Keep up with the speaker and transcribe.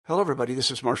Hello, everybody. This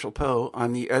is Marshall Poe.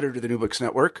 I'm the editor of the New Books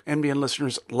Network. NBN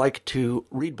listeners like to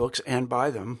read books and buy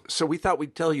them. So we thought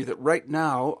we'd tell you that right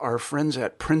now, our friends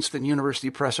at Princeton University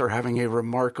Press are having a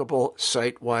remarkable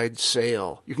site-wide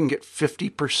sale. You can get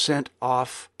 50%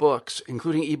 off books,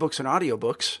 including ebooks and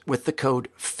audiobooks, with the code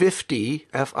 50,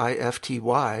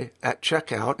 F-I-F-T-Y, at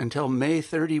checkout until May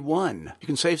 31. You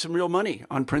can save some real money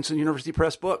on Princeton University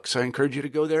Press books. I encourage you to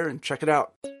go there and check it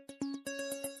out.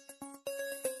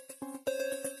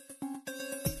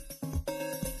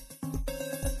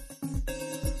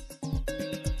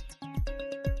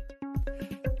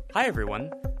 Hi, everyone.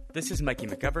 This is Mikey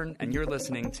McGovern, and you're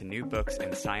listening to New Books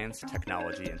in Science,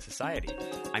 Technology, and Society.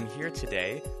 I'm here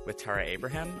today with Tara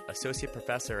Abraham, Associate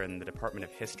Professor in the Department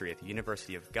of History at the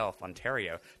University of Guelph,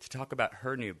 Ontario, to talk about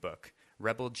her new book,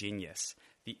 Rebel Genius,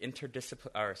 Warren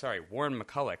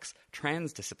McCulloch's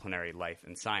Transdisciplinary Life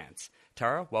in Science.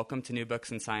 Tara, welcome to New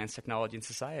Books in Science, Technology, and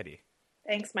Society.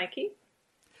 Thanks, Mikey.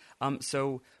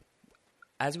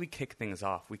 As we kick things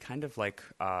off, we kind of like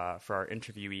for our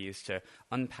interviewees to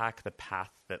unpack the path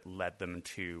that led them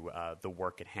to the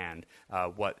work at hand,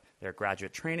 what their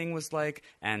graduate training was like,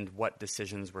 and what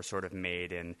decisions were sort of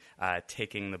made in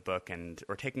taking the book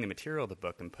or taking the material of the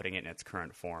book and putting it in its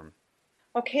current form.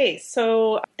 Okay,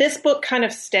 so this book kind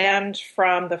of stemmed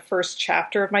from the first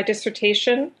chapter of my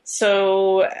dissertation.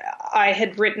 So I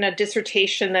had written a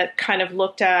dissertation that kind of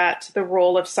looked at the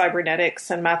role of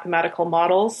cybernetics and mathematical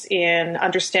models in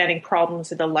understanding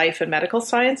problems in the life and medical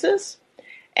sciences.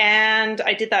 And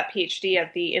I did that PhD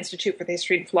at the Institute for the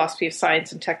History and Philosophy of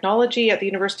Science and Technology at the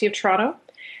University of Toronto.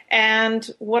 And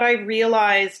what I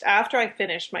realized after I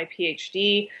finished my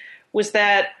PhD was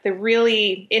that the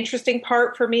really interesting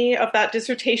part for me of that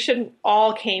dissertation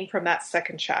all came from that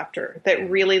second chapter that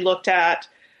really looked at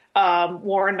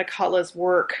Warren McCulloch's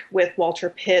work with Walter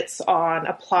Pitts on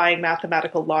applying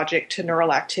mathematical logic to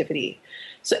neural activity.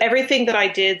 So everything that I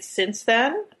did since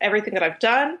then, everything that I've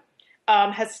done,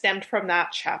 has stemmed from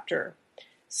that chapter.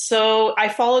 So I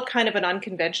followed kind of an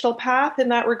unconventional path in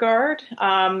that regard.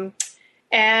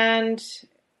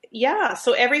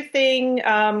 So everything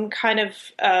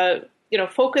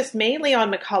focused mainly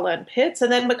on McCulloch and Pitts,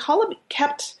 and then McCulloch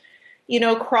kept,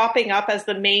 cropping up as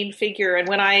the main figure. And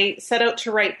when I set out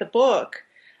to write the book,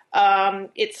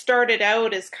 it started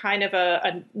out as kind of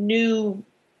a new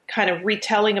kind of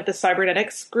retelling of the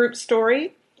cybernetics group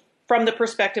story from the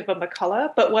perspective of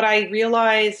McCulloch. But what I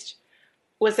realized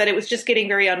was that it was just getting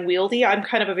very unwieldy. I'm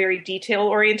kind of a very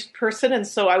detail-oriented person, and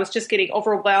so I was just getting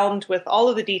overwhelmed with all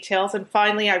of the details. And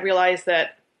finally, I realized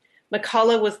that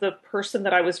McCulloch was the person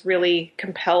that I was really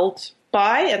compelled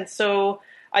by, and so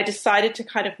I decided to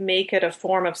kind of make it a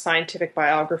form of scientific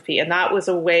biography, and that was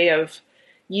a way of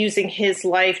using his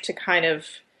life to kind of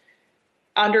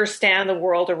understand the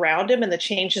world around him and the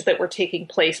changes that were taking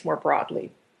place more broadly.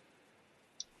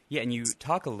 Yeah, and you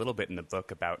talk a little bit in the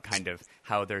book about kind of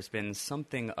how there's been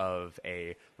something of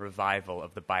a revival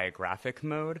of the biographic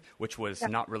mode, which was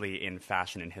not really in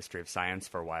fashion in history of science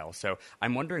for a while. So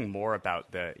I'm wondering more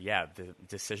about the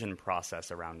decision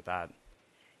process around that.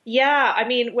 Yeah, I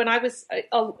mean, when I was,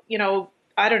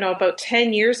 about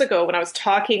 10 years ago, when I was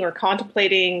talking or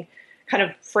contemplating kind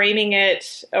of framing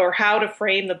it or how to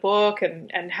frame the book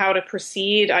and how to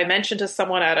proceed, I mentioned to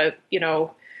someone at a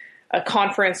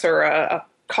conference or a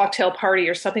cocktail party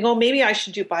or something, maybe I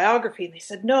should do biography. And they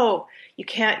said, no, you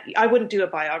can't, I wouldn't do a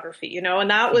biography, and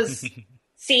that was,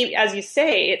 as you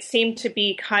say, it seemed to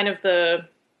be kind of the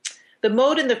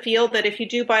mode in the field that if you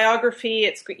do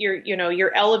biography,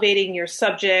 you're elevating your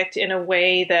subject in a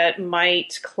way that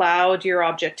might cloud your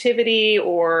objectivity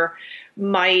or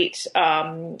might,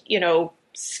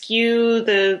 skew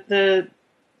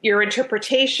your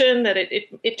interpretation, that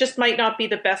it just might not be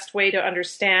the best way to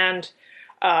understand.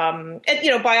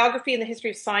 Biography in the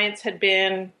history of science had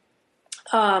been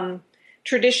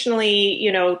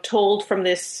traditionally, told from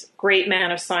this great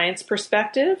man of science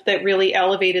perspective that really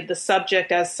elevated the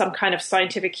subject as some kind of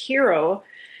scientific hero.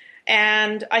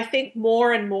 And I think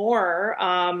more and more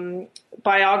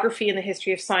biography in the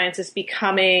history of science is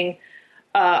becoming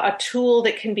a tool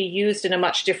that can be used in a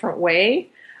much different way.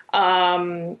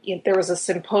 There was a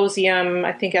symposium,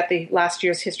 I think, at the last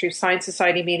year's History of Science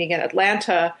Society meeting in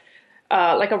Atlanta,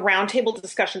 like a roundtable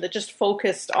discussion that just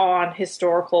focused on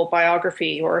historical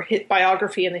biography or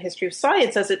biography in the history of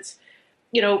science, as it's,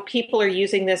 people are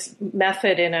using this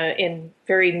method in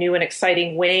very new and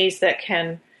exciting ways that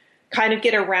can kind of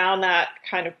get around that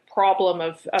kind of problem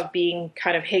of being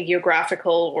kind of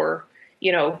hagiographical or,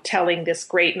 telling this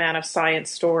great man of science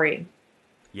story.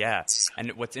 Yeah,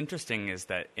 and what's interesting is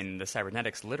that in the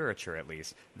cybernetics literature, at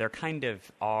least, there kind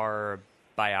of are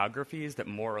biographies that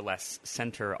more or less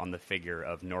center on the figure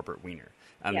of Norbert Wiener.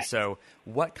 Yes. So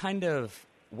what kind of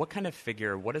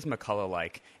figure, what is McCullough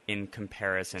like in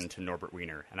comparison to Norbert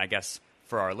Wiener? And I guess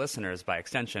for our listeners, by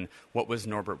extension, what was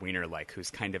Norbert Wiener like,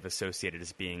 who's kind of associated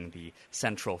as being the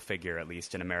central figure, at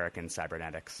least in American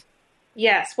cybernetics?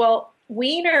 Yes, well,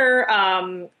 Wiener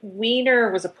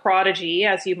was a prodigy,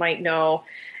 as you might know.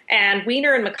 And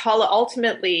Wiener and McCullough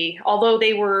ultimately, although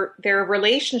their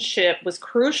relationship was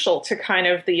crucial to kind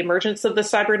of the emergence of the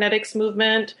cybernetics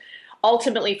movement,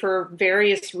 ultimately for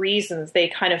various reasons, they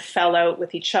kind of fell out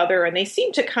with each other, and they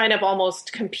seemed to kind of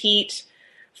almost compete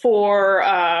for,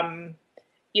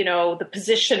 the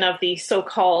position of the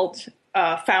so-called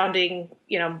founding,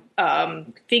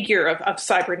 figure of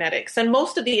cybernetics. And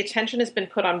most of the attention has been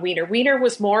put on Wiener. Wiener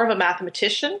was more of a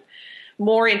mathematician,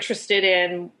 more interested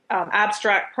in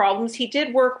abstract problems. He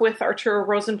did work with Arturo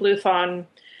Rosenbluth on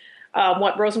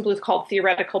what Rosenbluth called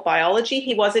theoretical biology.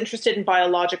 He was interested in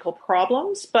biological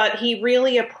problems, but he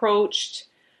really approached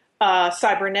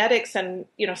cybernetics, and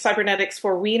cybernetics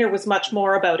for Wiener was much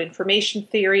more about information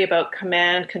theory, about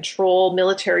command, control,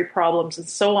 military problems, and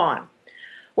so on.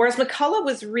 Whereas McCullough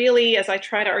was really, as I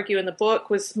try to argue in the book,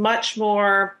 was much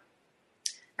more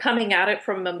coming at it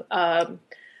from a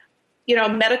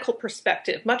medical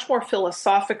perspective, much more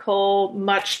philosophical,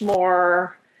 much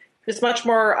more,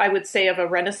 I would say, of a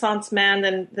Renaissance man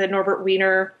than Norbert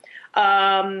Wiener.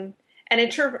 And in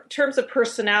terms of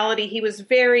personality, he was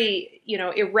very,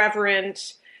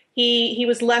 irreverent. He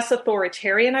was less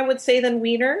authoritarian, I would say, than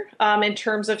Wiener in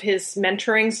terms of his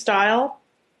mentoring style.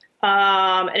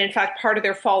 And in fact, part of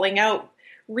their falling out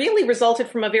really resulted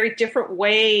from a very different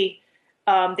way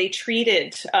they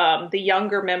treated the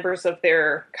younger members of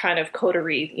their kind of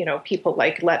coterie, people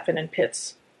like Letvin and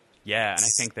Pitts. Yeah, and I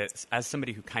think that as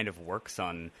somebody who kind of works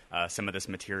on some of this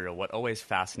material, what always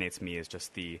fascinates me is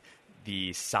just the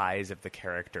size of the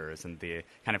characters and the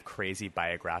kind of crazy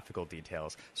biographical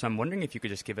details. So I'm wondering if you could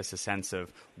just give us a sense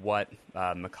of what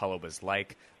McCullough was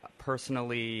like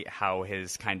personally,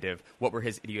 what were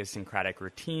his idiosyncratic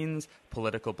routines,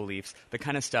 political beliefs, the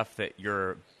kind of stuff that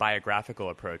your biographical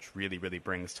approach really, really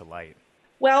brings to light.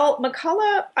 Well,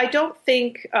 McCullough, I don't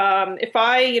think if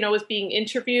I, was being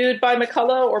interviewed by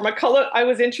McCullough or I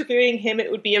was interviewing him, it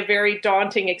would be a very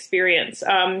daunting experience.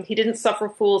 He didn't suffer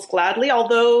fools gladly,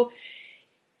 although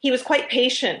he was quite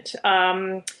patient.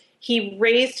 He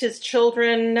raised his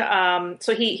children.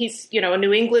 So he's, a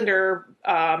New Englander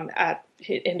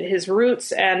in his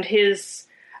roots, and he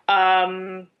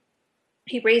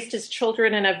raised his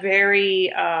children in a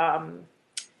very,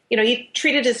 he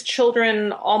treated his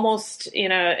children almost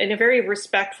in a very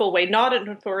respectful way, not an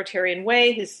authoritarian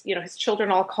way. His children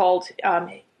all called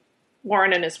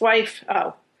Warren and his wife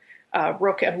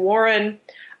Rook and Warren.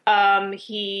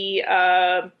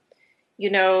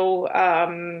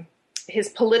 His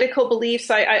political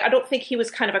beliefs, I don't think he was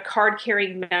kind of a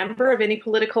card-carrying member of any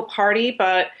political party,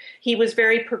 but he was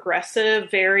very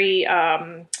progressive, very,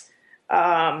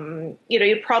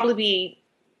 he'd probably be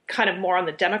kind of more on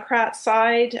the Democrat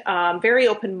side, very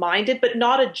open-minded, but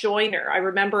not a joiner. I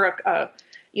remember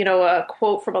a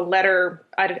quote from a letter.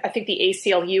 I think the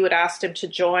ACLU had asked him to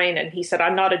join, and he said,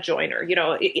 "I'm not a joiner."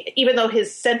 Even though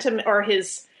his sentiment or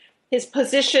his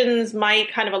positions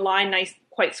might kind of align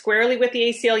quite squarely with the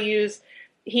ACLU's,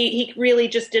 he really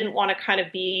just didn't want to kind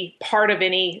of be part of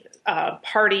any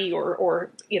party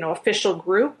or official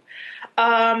group.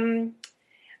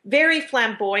 Very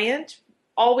flamboyant,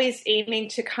 always aiming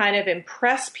to kind of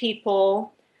impress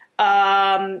people.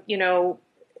 Someone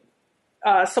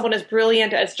as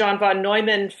brilliant as John von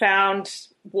Neumann found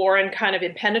Warren kind of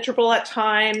impenetrable at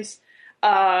times.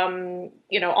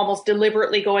 Almost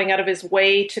deliberately going out of his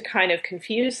way to kind of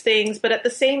confuse things. But at the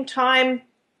same time,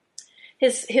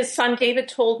 his son David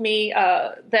told me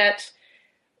that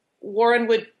Warren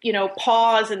would,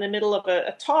 pause in the middle of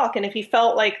a talk, and if he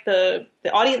felt like the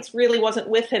audience really wasn't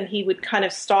with him, he would kind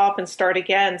of stop and start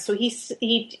again. So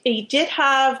he did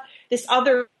have this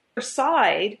other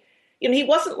side. He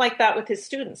wasn't like that with his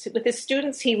students. With his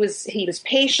students, he was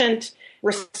patient,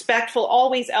 respectful,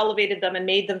 always elevated them and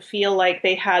made them feel like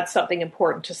they had something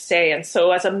important to say. And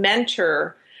so as a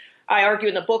mentor, I argue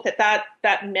in the book that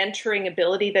mentoring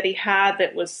ability that he had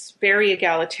that was very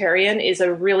egalitarian is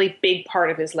a really big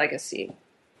part of his legacy.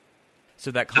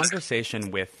 So that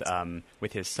conversation with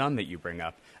his son that you bring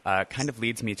up kind of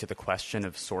leads me to the question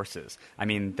of sources. I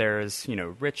mean, there's,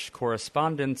 rich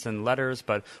correspondence and letters,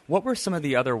 but what were some of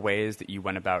the other ways that you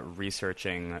went about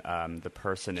researching the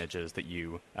personages that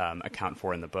you account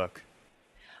for in the book?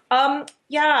 So,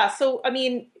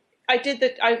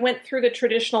 I went through the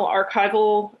traditional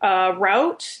archival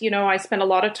route. I spent a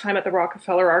lot of time at the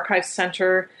Rockefeller Archives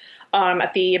Center,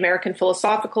 at the American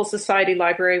Philosophical Society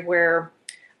Library, where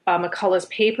McCullough's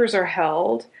papers are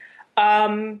held.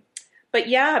 But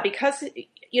yeah, because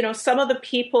some of the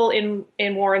people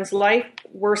in Warren's life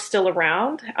were still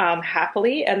around,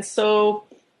 happily, and so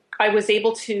I was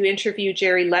able to interview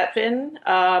Jerry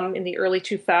Letvin in the early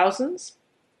 2000s,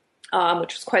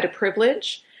 which was quite a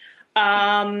privilege,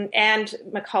 and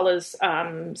McCullough's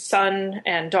son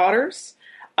and daughters.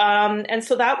 And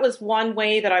so that was one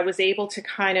way that I was able to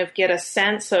kind of get a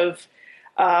sense of,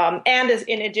 and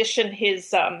in addition,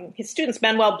 his students,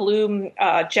 Manuel Bloom,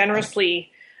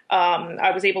 generously,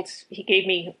 he gave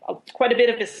me quite a bit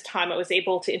of his time. I was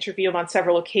able to interview him on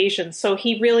several occasions. So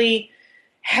he really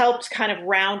helped kind of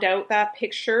round out that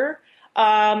picture.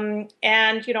 And,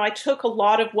 I took a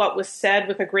lot of what was said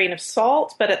with a grain of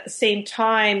salt, but at the same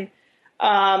time,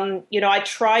 I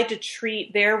tried to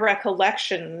treat their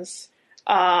recollections,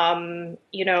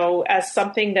 as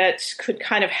something that could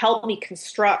kind of help me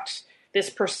construct this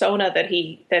persona that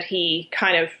he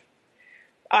kind of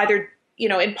either,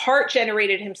 in part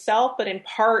generated himself, but in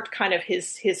part kind of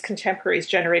his contemporaries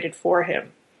generated for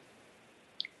him.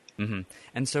 Mm-hmm.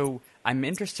 And so I'm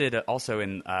interested also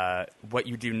in what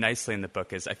you do nicely in the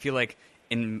book is I feel like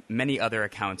in many other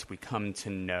accounts, we come to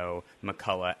know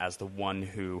McCullough as the one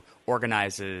who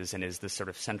organizes and is the sort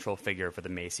of central figure for the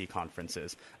Macy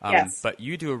conferences. Yes. But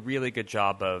you do a really good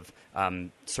job of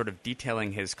sort of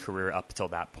detailing his career up till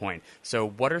that point. So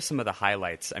what are some of the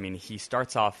highlights? I mean, he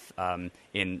starts off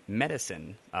in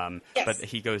medicine, Yes. but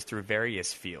he goes through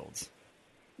various fields.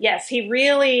 Yes, he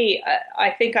really,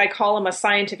 I think I call him a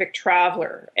scientific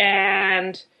traveler.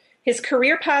 And his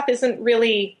career path isn't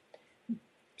really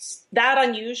that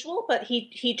unusual, but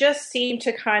he just seemed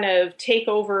to kind of take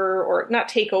over, or not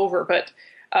take over, but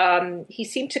he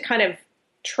seemed to kind of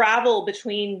travel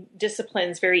between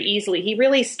disciplines very easily. He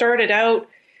really started out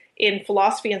in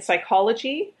philosophy and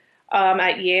psychology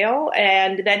at Yale,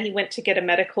 and then he went to get a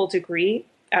medical degree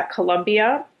at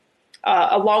Columbia,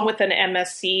 along with an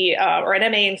MSc or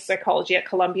an MA in psychology at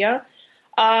Columbia.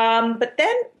 But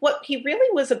then what he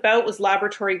really was about was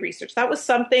laboratory research. That was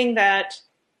something that,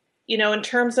 in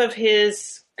terms of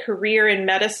his career in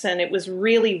medicine, it was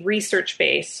really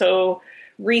research-based. So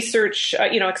research,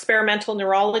 experimental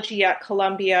neurology at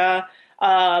Columbia,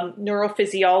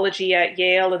 neurophysiology at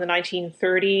Yale in the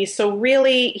 1930s. So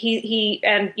really, he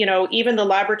and, even the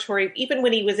laboratory, even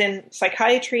when he was in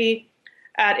psychiatry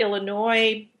at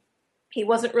Illinois, he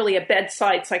wasn't really a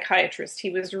bedside psychiatrist. He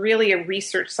was really a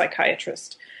research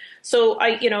psychiatrist. So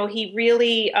he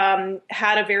really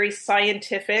had a very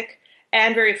scientific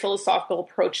and very philosophical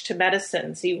approach to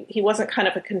medicines. He wasn't kind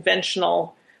of a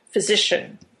conventional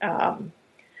physician. So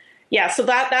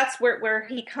that's where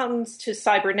he comes to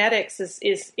cybernetics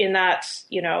is in that,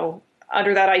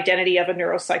 under that identity of a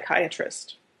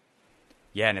neuropsychiatrist.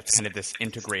 Yeah, and it's kind of this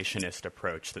integrationist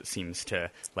approach that seems to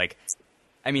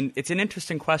it's an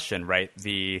interesting question, right?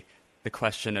 The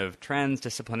question of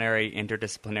transdisciplinary,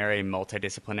 interdisciplinary,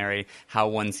 multidisciplinary, how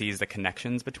one sees the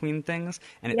connections between things.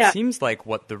 And it seems like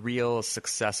what the real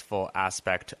successful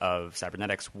aspect of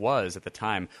cybernetics was at the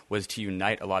time was to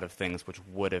unite a lot of things which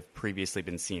would have previously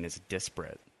been seen as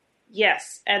disparate.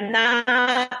 Yes. And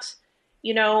that,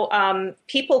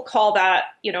 people call that,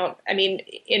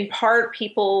 in part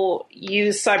people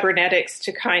use cybernetics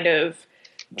to kind of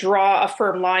draw a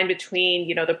firm line between,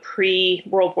 the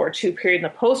pre-World War II period and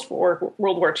the post-World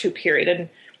War II period. And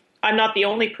I'm not the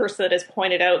only person that has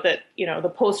pointed out that, the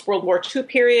post-World War II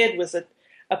period was a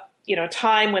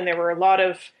time when there was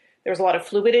a lot of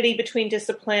fluidity between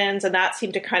disciplines, and that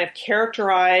seemed to kind of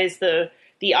characterize the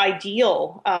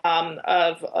ideal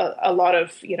of a lot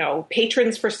of,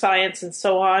 patrons for science and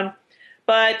so on.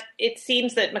 But it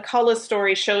seems that McCullough's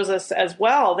story shows us as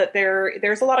well that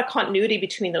there's a lot of continuity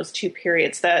between those two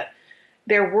periods, that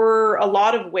there were a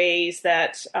lot of ways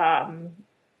that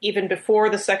even before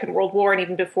the Second World War and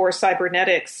even before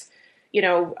cybernetics,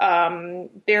 there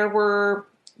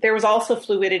was also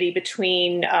fluidity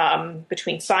between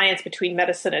science, between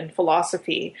medicine and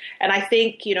philosophy. And I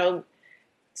think,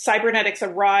 cybernetics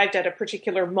arrived at a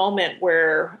particular moment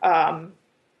where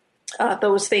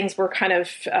those things were kind of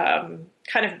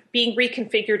being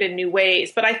reconfigured in new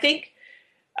ways. But I think,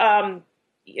 even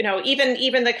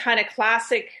the kind of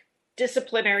classic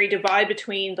disciplinary divide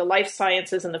between the life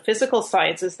sciences and the physical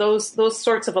sciences, those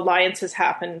sorts of alliances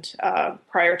happened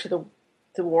prior to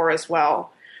the war as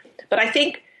well. But I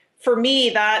think for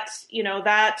me, that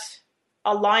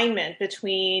alignment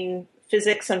between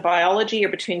physics and biology or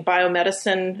between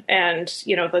biomedicine and,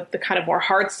 you know, the kind of more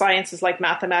hard sciences like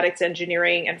mathematics,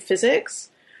 engineering, and physics.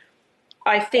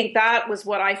 I think that was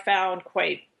what I found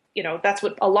quite, you know, that's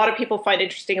what a lot of people find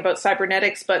interesting about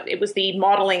cybernetics, but it was the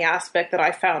modeling aspect that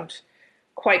I found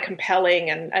quite compelling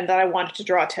and that I wanted to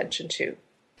draw attention to.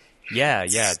 Yeah,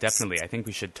 definitely. I think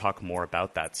we should talk more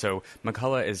about that. So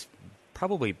McCullough is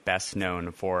probably best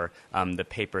known for the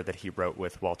paper that he wrote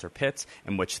with Walter Pitts,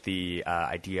 in which the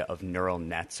idea of neural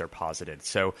nets are posited.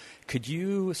 So could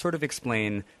you sort of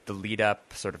explain the lead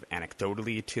up sort of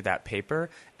anecdotally to that paper,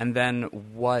 and then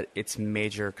what its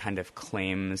major kind of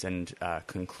claims and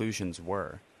conclusions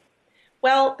were?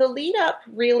 Well, the lead up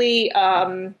really,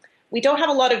 we don't have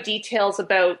a lot of details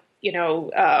about, you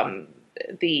know,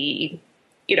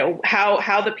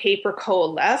 how the paper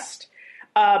coalesced.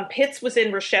 Pitts was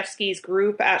in Reshevsky's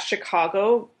group at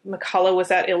Chicago. McCullough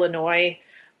was at Illinois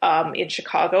in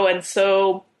Chicago. And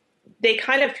so they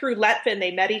kind of, through Letvin,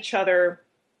 they met each other.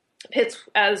 Pitts,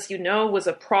 as you know, was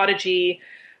a prodigy,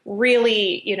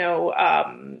 really, you know,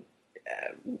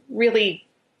 really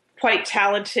quite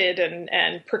talented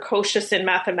and precocious in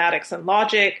mathematics and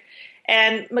logic.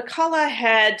 And McCullough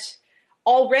had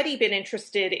already been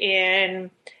interested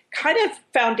in kind of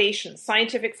foundations,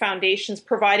 scientific foundations,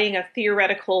 providing a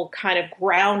theoretical kind of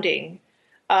grounding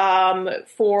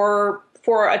for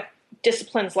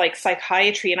disciplines like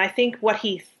psychiatry. And I think what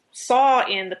he saw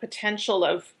in the potential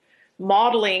of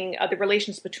modeling the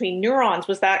relations between neurons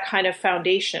was that kind of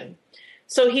foundation.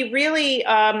 So he really,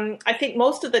 I think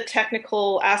most of the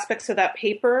technical aspects of that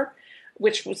paper,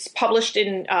 which was published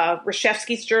in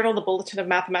Reshevsky's journal, the Bulletin of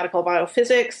Mathematical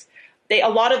Biophysics, a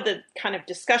lot of the kind of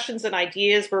discussions and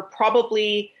ideas were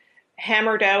probably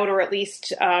hammered out or at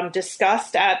least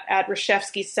discussed at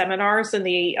Reshevsky's seminars in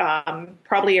the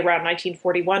probably around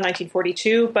 1941,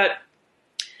 1942. But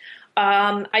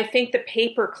I think the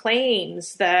paper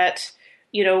claims that,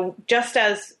 you know, just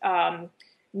as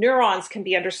neurons can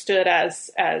be understood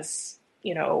as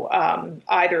you know,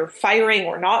 either firing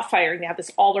or not firing, they have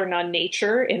this all or none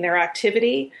nature in their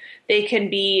activity. They can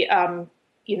be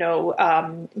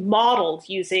modeled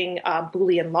using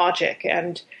Boolean logic.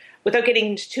 And without getting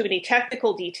into too many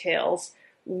technical details,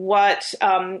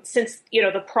 since, you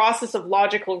know, the process of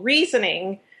logical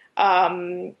reasoning,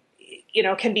 can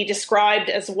be described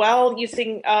as well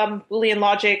using Boolean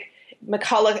logic,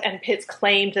 McCullough and Pitts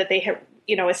claimed that they had,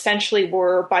 you know, essentially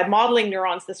were, by modeling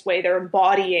neurons this way, they're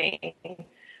embodying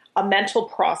a mental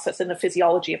process in the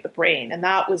physiology of the brain. And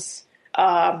that was,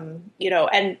 and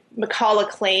McCullough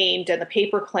claimed, and the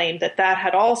paper claimed, that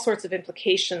had all sorts of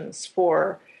implications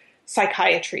for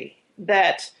psychiatry.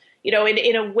 That, you know,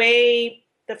 in a way,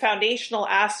 the foundational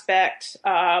aspect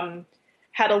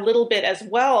had a little bit as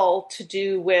well to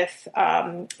do with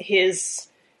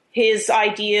his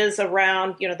ideas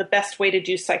around, you know, the best way to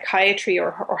do psychiatry,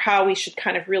 or how we should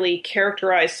kind of really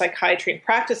characterize psychiatry and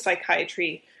practice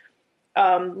psychiatry.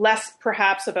 Less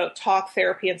perhaps about talk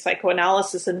therapy and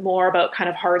psychoanalysis and more about kind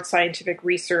of hard scientific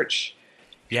research.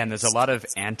 Yeah, and there's a lot of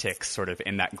antics sort of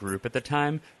in that group at the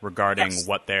time regarding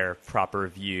what their proper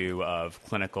view of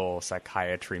clinical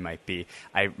psychiatry might be.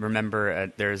 I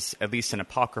remember there's at least an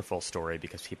apocryphal story,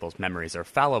 because people's memories are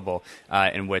fallible,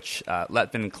 in which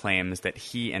Letvin claims that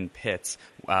he and Pitts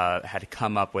had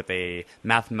come up with a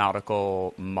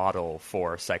mathematical model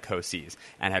for psychoses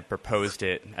and had proposed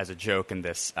it as a joke in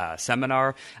this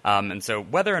seminar. And so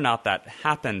whether or not that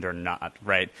happened or not,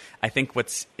 right, I think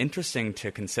what's interesting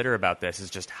to consider about this is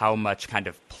just how much kind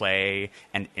of play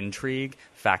and intrigue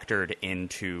factored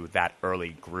into that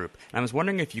early group. And I was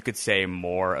wondering if you could say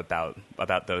more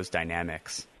about those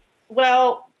dynamics.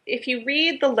 Well, if you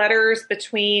read the letters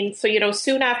between, so, you know,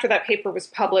 soon after that paper was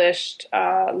published,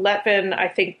 Letvin, I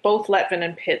think both Letvin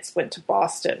and Pitts went to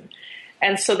Boston.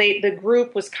 And so the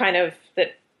group was kind of,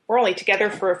 that were only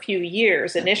together for a few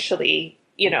years initially,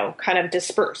 you know, kind of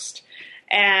dispersed.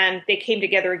 And they came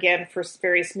together again for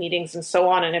various meetings and so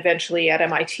on, and eventually at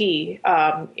MIT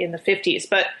in the 50s.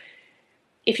 But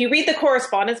if you read the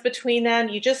correspondence between them,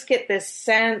 you just get this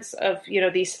sense of, you know,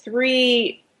 these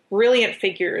three brilliant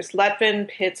figures, Letvin,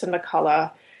 Pitts, and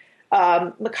McCullough.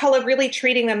 McCullough really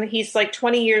treating them, he's like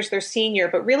 20 years their senior,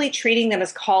 but really treating them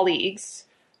as colleagues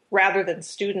rather than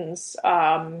students.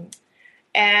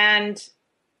 And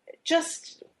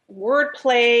just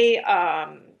wordplay,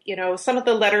 you know, some of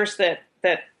the letters that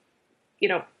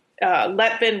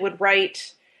Letvin would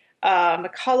write,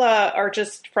 McCullough, are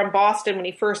just from Boston when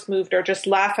he first moved, are just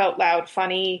laugh out loud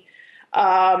funny.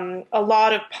 A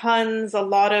lot of puns, a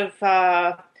lot of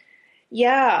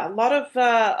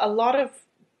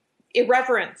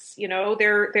irreverence.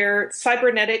 Their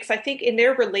cybernetics, I think, in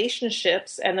their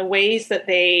relationships and the ways that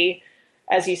they,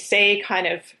 as you say, kind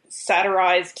of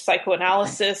satirized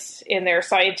psychoanalysis in their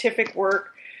scientific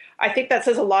work. I think that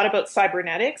says a lot about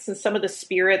cybernetics and some of the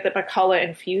spirit that McCullough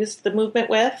infused the movement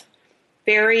with.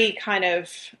 Very kind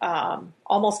of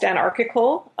almost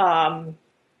anarchical,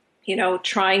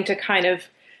 trying to kind of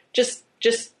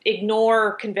just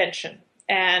ignore convention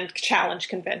and challenge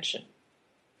convention.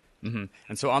 Mm-hmm.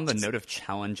 And so on the note of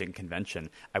challenging convention,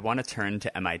 I want to turn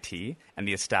to MIT and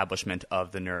the establishment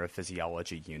of the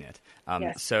neurophysiology unit.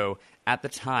 Yes. So at the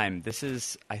time, this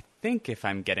is, I think if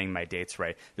I'm getting my dates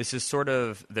right, this is sort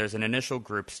of, there's an initial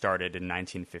group started in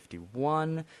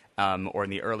 1951 or in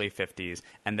the early 50s,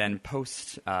 and then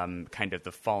post kind of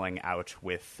the falling out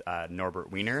with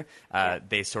Norbert Wiener,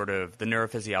 they sort of, the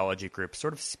neurophysiology group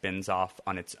sort of spins off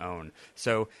on its own.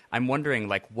 So I'm wondering,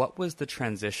 like, what was the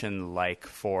transition like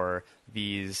for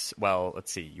these, well,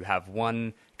 let's see, you have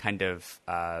one kind of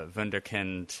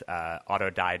wunderkind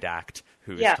autodidact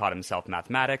who's taught himself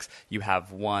mathematics. You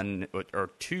have one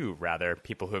or two, rather,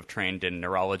 people who have trained in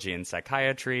neurology and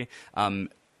psychiatry,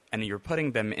 and you're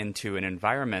putting them into an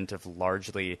environment of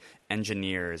largely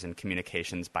engineers and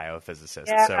communications biophysicists.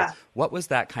 Yeah. So what was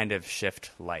that kind of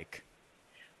shift like?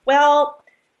 Well,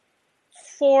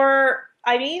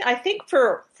 I think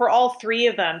for all three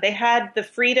of them, they had the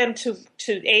freedom to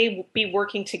be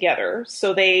working together.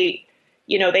 So they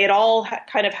had all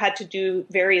kind of had to do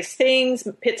various things.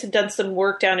 Pitts had done some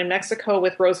work down in Mexico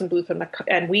with Rosenbluth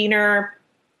and Wiener.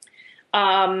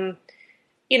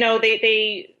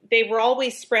 They were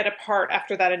always spread apart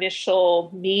after that initial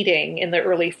meeting in the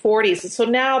early 40s. And so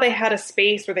now they had a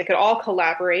space where they could all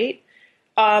collaborate.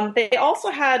 They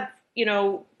also had,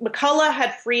 McCullough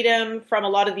had freedom from a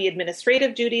lot of the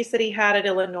administrative duties that he had at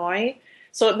Illinois.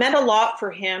 So it meant a lot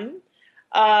for him.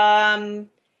 Letvin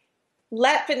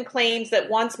claims that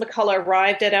once McCullough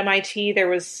arrived at MIT,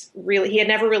 he had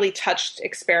never really touched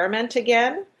experiment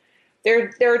again.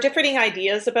 There are differing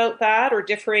ideas about that, or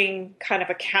differing kind of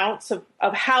accounts of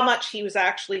how much he was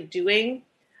actually doing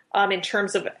in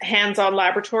terms of hands-on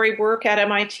laboratory work at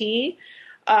MIT.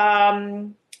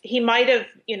 He might have,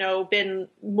 been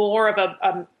more of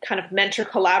a kind of mentor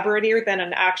collaborator than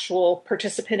an actual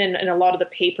participant in a lot of the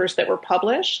papers that were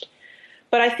published.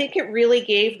 But I think it really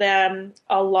gave them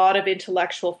a lot of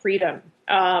intellectual freedom.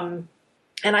 And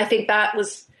I think that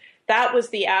was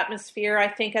the atmosphere, I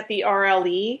think, at the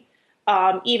RLE.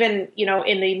 Even,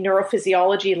 in the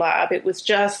neurophysiology lab, it was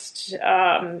just,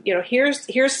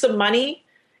 here's some money,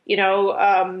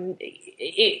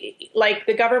 like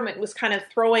the government was kind of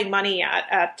throwing money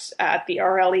at the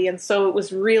RLE. And so it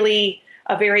was really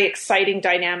a very exciting,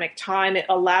 dynamic time. It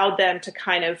allowed them to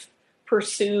kind of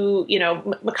pursue,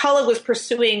 McCullough was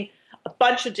pursuing a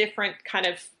bunch of different kind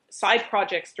of side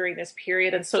projects during this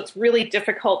period. And so it's really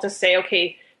difficult to say,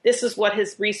 okay, this is what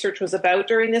his research was about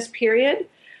during this period.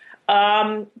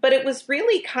 But it was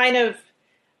really kind of,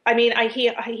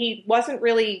 he wasn't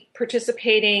really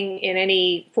participating in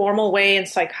any formal way in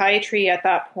psychiatry at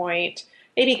that point,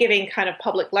 maybe giving kind of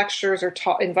public lectures or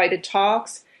invited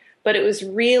talks. But it was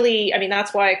really,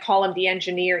 that's why I call him the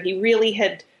engineer. He really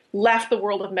had left the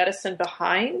world of medicine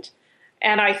behind.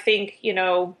 And I think,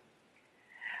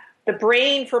 the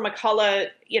brain for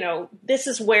McCullough, this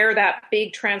is where that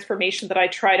big transformation that I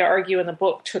try to argue in the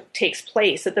book takes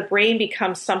place, that the brain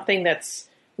becomes something that's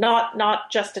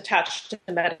not just attached to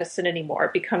medicine anymore.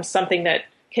 It becomes something that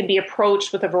can be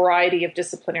approached with a variety of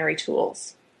disciplinary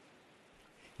tools.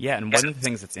 Yeah, and one of the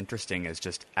things that's interesting is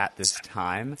just at this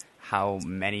time, how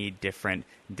many different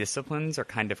disciplines are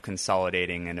kind of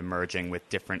consolidating and emerging with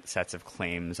different sets of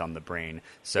claims on the brain.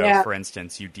 So, for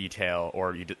instance, you detail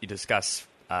or you discuss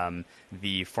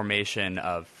the formation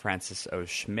of Francis O.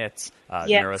 Schmidt's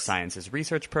neurosciences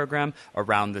research program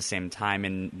around the same time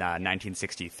in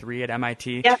 1963 at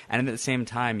MIT. Yep. And at the same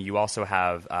time, you also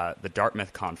have the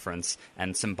Dartmouth Conference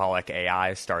and symbolic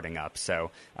AI starting up.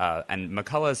 So, and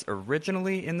McCullough's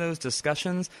originally in those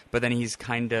discussions, but then he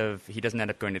doesn't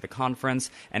end up going to the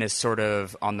conference and is sort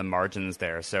of on the margins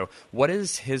there. So what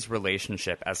is his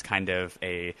relationship as kind of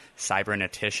a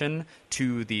cybernetician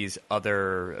to these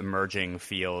other emerging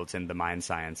fields in the mind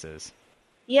sciences?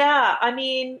 Yeah,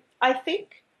 I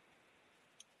think,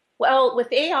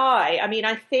 with AI,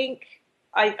 I think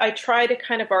I try to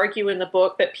kind of argue in the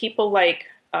book that people like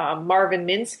Marvin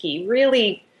Minsky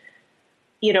really,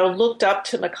 looked up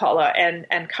to McCullough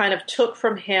and kind of took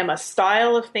from him a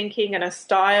style of thinking and a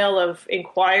style of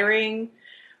inquiring.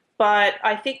 But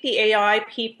I think the AI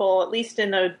people, at least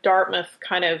in the Dartmouth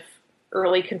kind of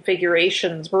early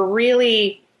configurations, were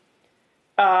really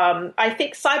I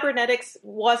think cybernetics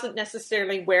wasn't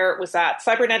necessarily where it was at.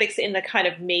 Cybernetics in the kind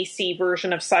of Macy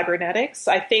version of cybernetics.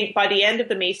 I think by the end of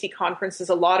the Macy conferences,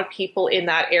 a lot of people in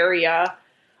that area,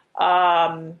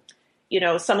 some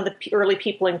of the early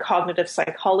people in cognitive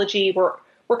psychology were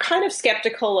kind of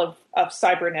skeptical of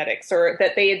cybernetics, or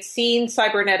that they had seen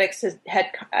cybernetics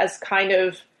as kind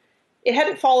of, it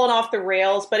hadn't fallen off the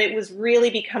rails, but it was really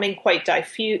becoming quite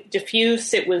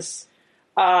diffuse. It was,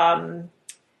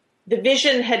 the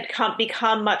vision had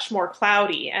become much more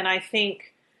cloudy. And I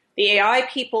think the AI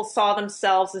people saw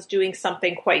themselves as doing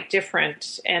something quite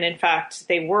different. And in fact,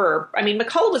 they were. I mean,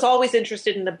 McCullough was always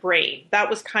interested in the brain. That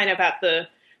was kind of at the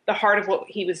heart of what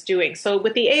he was doing. So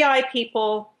with the AI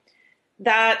people,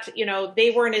 that,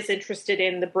 they weren't as interested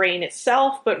in the brain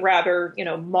itself, but rather,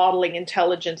 modeling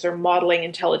intelligence or modeling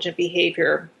intelligent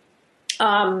behavior.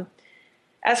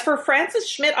 As for Francis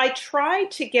Schmidt, I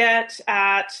tried to get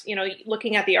at,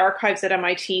 looking at the archives at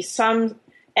MIT, some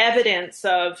evidence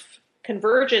of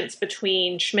convergence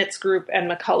between Schmidt's group and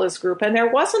McCullough's group, and there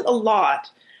wasn't a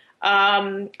lot.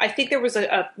 I think there was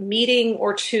a meeting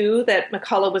or two that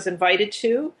McCullough was invited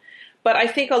to, but I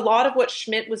think a lot of what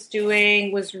Schmidt was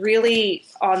doing was really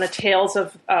on the tails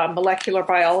of molecular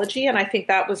biology, and I think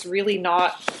that was really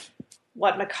not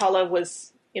what McCullough was.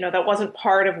 That wasn't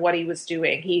part of what he was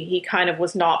doing. He kind of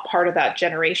was not part of that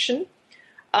generation.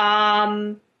 So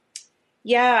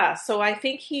I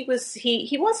think he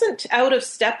wasn't out of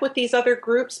step with these other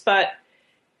groups, but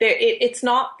it's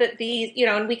not that these,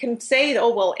 and we can say,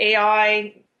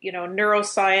 AI,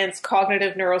 neuroscience,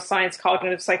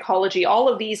 cognitive psychology, all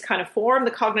of these kind of form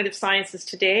the cognitive sciences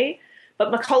today,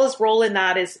 but McCullough's role in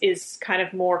that is kind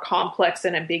of more complex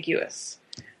and ambiguous.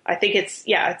 I think it's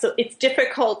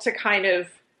difficult to kind of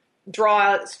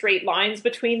draw straight lines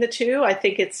between the two. I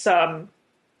think it's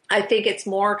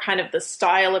more kind of the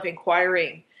style of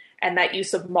inquiring and that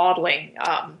use of modeling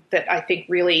that I think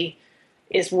really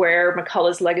is where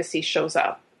McCullough's legacy shows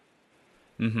up.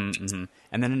 Mm-hmm, mm-hmm.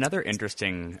 And then another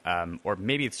interesting, or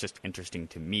maybe it's just interesting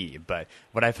to me, but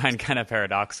what I find kind of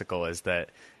paradoxical is that,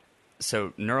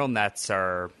 so neural nets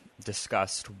are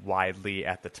discussed widely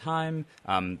at the time.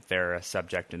 They're a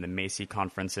subject in the Macy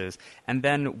conferences. And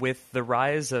then with the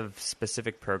rise of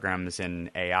specific programs in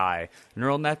AI,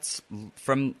 neural nets,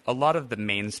 from a lot of the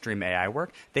mainstream AI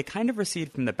work, they kind of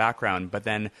recede from the background, but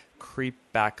then creep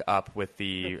back up with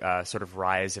the sort of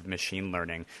rise of machine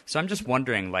learning. So I'm just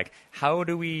wondering, how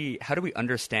do we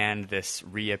understand this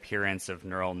reappearance of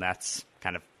neural nets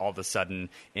kind of all of a sudden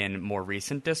in more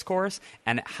recent discourse,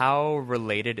 and how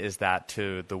related is that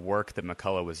to the work that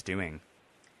McCullough was doing?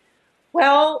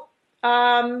 Well,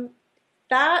 as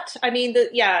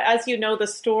you know, the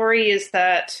story is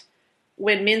that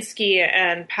when Minsky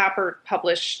and Papert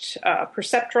published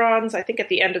perceptrons, I think at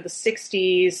the end of the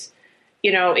 60s,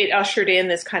 it ushered in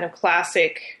this kind of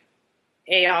classic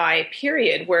AI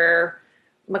period where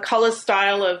McCullough's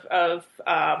style of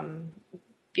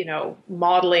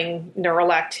modeling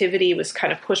neural activity was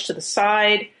kind of pushed to the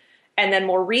side. And then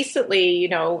more recently,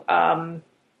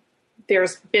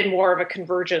 there's been more of a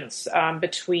convergence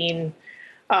between,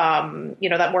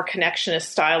 that more connectionist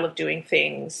style of doing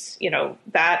things,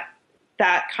 that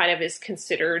kind of is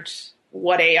considered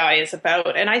what AI is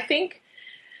about. And I think,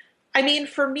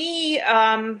 for me,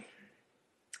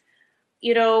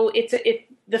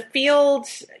 the field,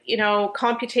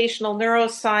 computational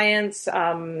neuroscience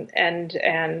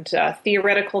and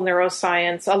theoretical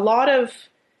neuroscience, a lot of,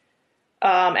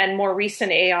 and more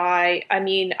recent AI.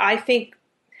 I think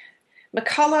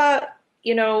McCullough,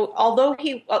 although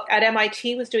he at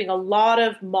MIT was doing a lot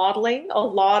of modeling, a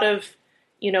lot of,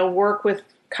 work with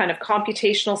kind of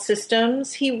computational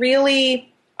systems, he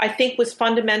really, I think, was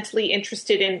fundamentally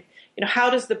interested in,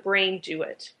 how does the brain do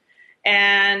it?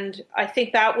 And I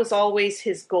think that was always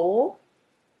his goal.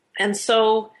 And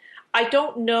so I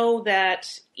don't know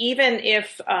that even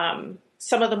if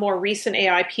some of the more recent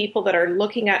AI people that are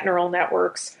looking at neural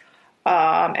networks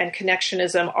and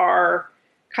connectionism are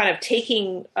kind of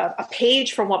taking a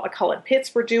page from what McCullough and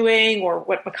Pitts were doing or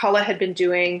what McCullough had been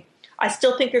doing, I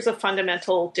still think there's a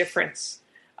fundamental difference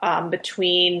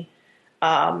between,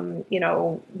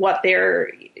 what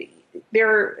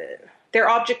their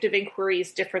object of inquiry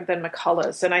is different than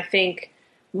McCullough's. And I think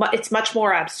it's much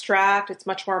more abstract. It's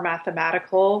much more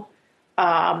mathematical.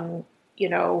 Some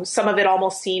of it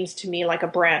almost seems to me like a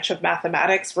branch of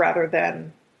mathematics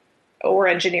or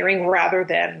engineering rather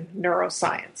than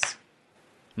neuroscience.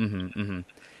 Mm-hmm, mm-hmm.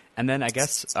 And then I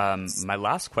guess my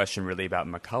last question really about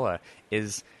McCullough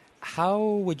is, How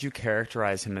would you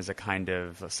characterize him as a kind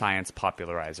of science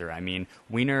popularizer? I mean,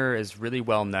 Wiener is really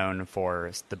well known for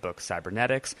the book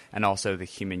Cybernetics and also the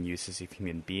human uses of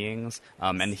human beings.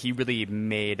 And he really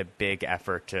made a big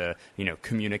effort to,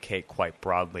 communicate quite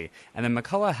broadly. And then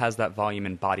McCullough has that volume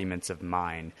Embodiments of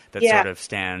Mind that sort of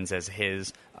stands as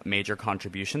his major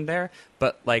contribution there.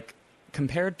 But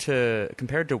Compared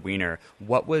to Wiener,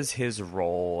 what was his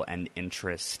role and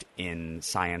interest in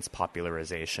science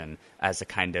popularization as a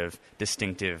kind of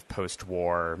distinctive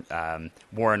post-war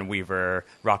Warren Weaver,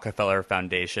 Rockefeller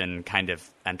Foundation kind of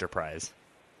enterprise?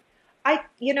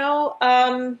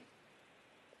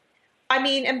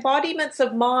 Embodiments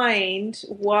of Mind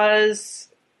was,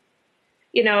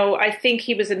 I think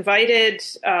he was invited.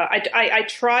 I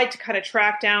tried to kind of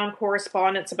track down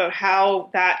correspondence about how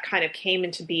that kind of came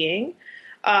into being.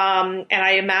 And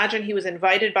I imagine he was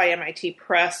invited by MIT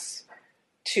Press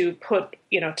to put,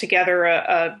 together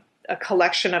a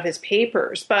collection of his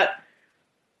papers. But,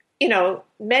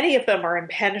 many of them are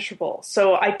impenetrable.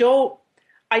 So I don't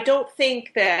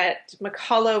think that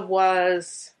McCullough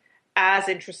was as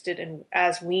interested in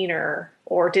as Wiener,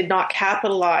 or did not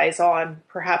capitalize on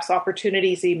perhaps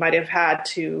opportunities he might have had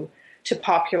to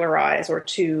popularize or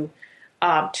to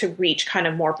reach kind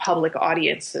of more public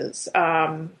audiences.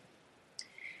 Most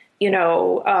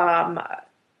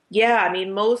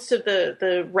of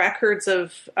the records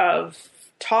of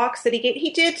talks that he gave, he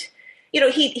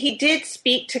did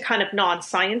speak to kind of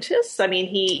non-scientists. I mean,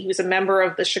 he was a member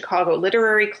of the Chicago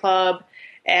Literary Club,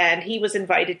 and he was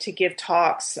invited to give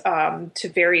talks to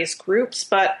various groups.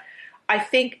 But I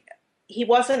think he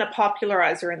wasn't a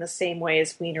popularizer in the same way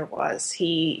as Wiener was.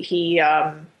 He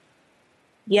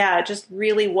just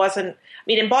really wasn't. I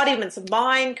mean, Embodiments of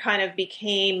Mind kind of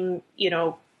became,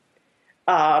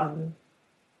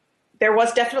 there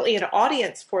was definitely an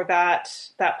audience for that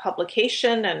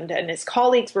publication, and his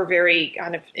colleagues were very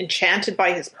kind of enchanted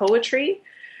by his poetry.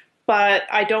 But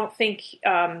I don't think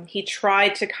he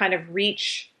tried to kind of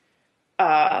reach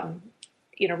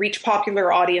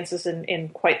popular audiences in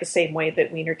quite the same way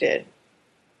that Wiener did.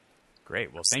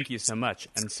 Great. Well, thank you so much.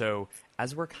 And so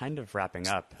as we're kind of wrapping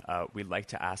up, we'd like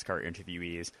to ask our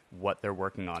interviewees what they're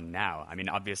working on now. I mean,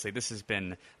 obviously, this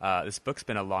book's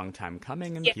been a long time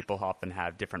coming, and people often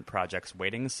have different projects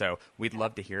waiting. So we'd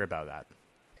love to hear about that.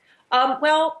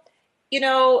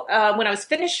 When I was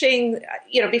finishing,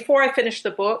 before I finished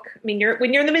the book, I mean,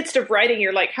 when you're in the midst of writing,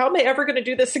 you're like, how am I ever going to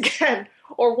do this again?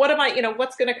 Or what am I,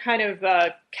 what's going to kind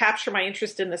of capture my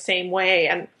interest in the same way?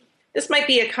 And this might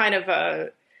be a kind of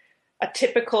a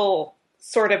typical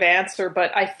sort of answer,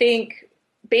 but I think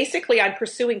basically I'm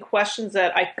pursuing questions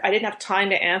that I didn't have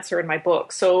time to answer in my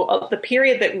book. So the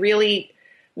period that really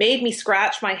made me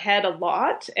scratch my head a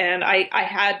lot, and I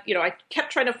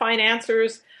kept trying to find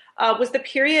answers, was the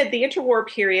interwar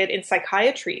period in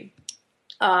psychiatry.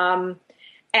 And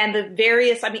the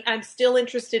various, I'm still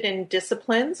interested in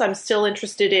disciplines. I'm still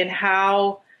interested in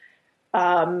how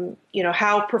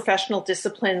professional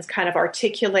disciplines kind of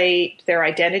articulate their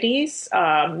identities,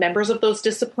 members of those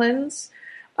disciplines,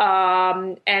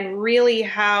 and really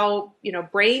how,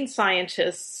 brain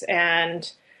scientists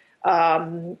and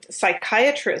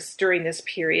psychiatrists during this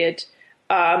period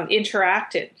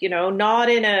interacted, not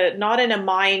in a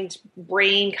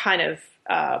mind-brain kind of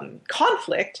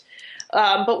conflict.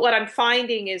 But what I'm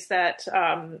finding is that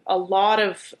a lot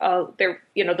of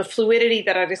the fluidity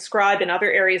that I described in other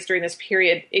areas during this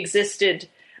period existed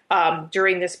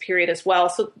during this period as well.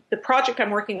 So the project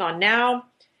I'm working on now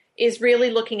is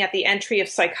really looking at the entry of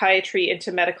psychiatry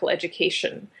into medical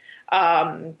education.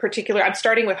 Particularly, I'm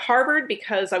starting with Harvard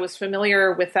because I was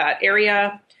familiar with that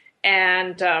area.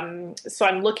 And so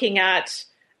I'm looking at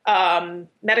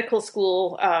medical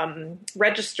school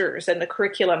registers and the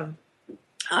curriculum,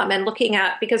 and looking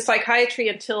at, because psychiatry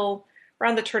until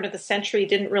around the turn of the century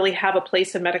didn't really have a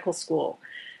place in medical school.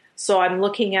 So I'm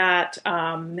looking at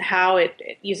how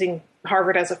using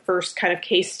Harvard as a first kind of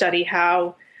case study,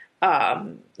 how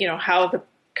the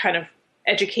kind of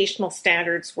educational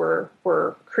standards were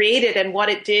created and what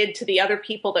it did to the other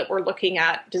people that were looking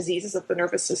at diseases of the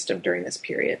nervous system during this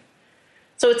period.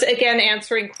 So it's, again,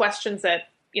 answering questions that,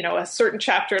 a certain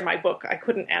chapter in my book I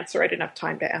couldn't answer. I didn't have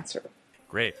time to answer.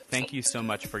 Great. Thank you so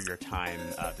much for your time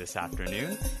this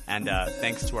afternoon. And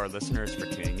thanks to our listeners for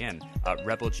tuning in.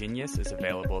 Rebel Genius is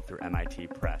available through MIT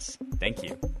Press. Thank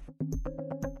you.